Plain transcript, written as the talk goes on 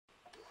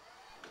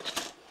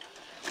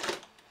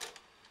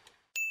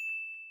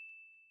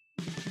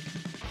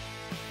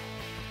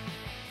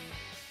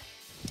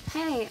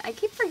Hey, I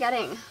keep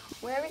forgetting.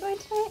 Where are we going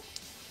tonight?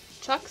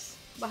 Chuck's,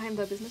 behind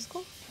the business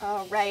school.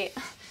 Oh, right.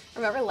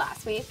 Remember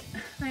last week?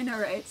 I know,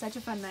 right? Such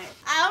a fun night.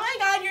 Oh my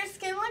god, your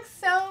skin looks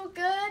so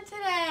good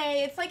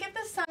today. It's like if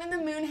the sun and the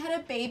moon had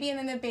a baby and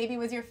then the baby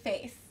was your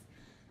face.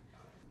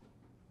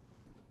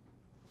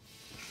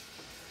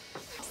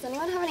 Does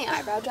anyone have any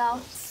eyebrow gel?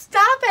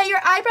 Stop it!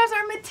 Your eyebrows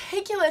are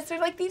meticulous. They're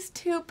like these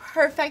two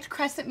perfect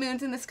crescent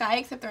moons in the sky,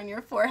 except they're on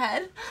your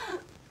forehead.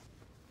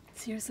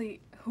 Seriously,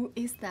 who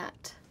is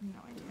that? No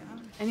idea.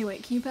 Anyway,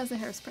 can you pass the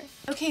hairspray?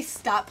 Okay,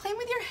 stop playing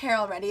with your hair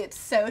already. It's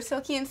so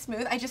silky and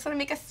smooth. I just want to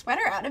make a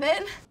sweater out of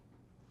it.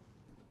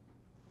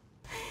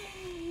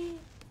 Oh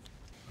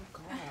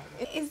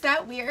god. Is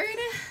that weird?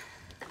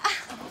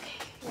 Okay,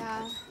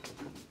 yeah.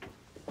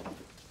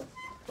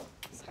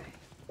 Sorry.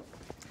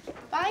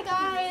 Bye,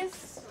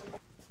 guys.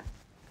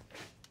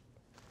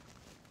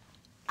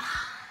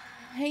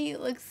 You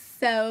look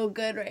so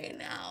good right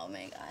now. Oh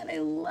my god, I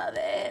love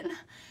it.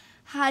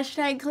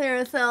 Hashtag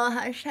Clearasil,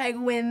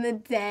 hashtag win the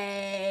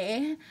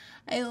day.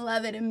 I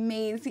love it.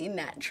 Amazing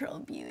natural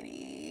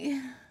beauty.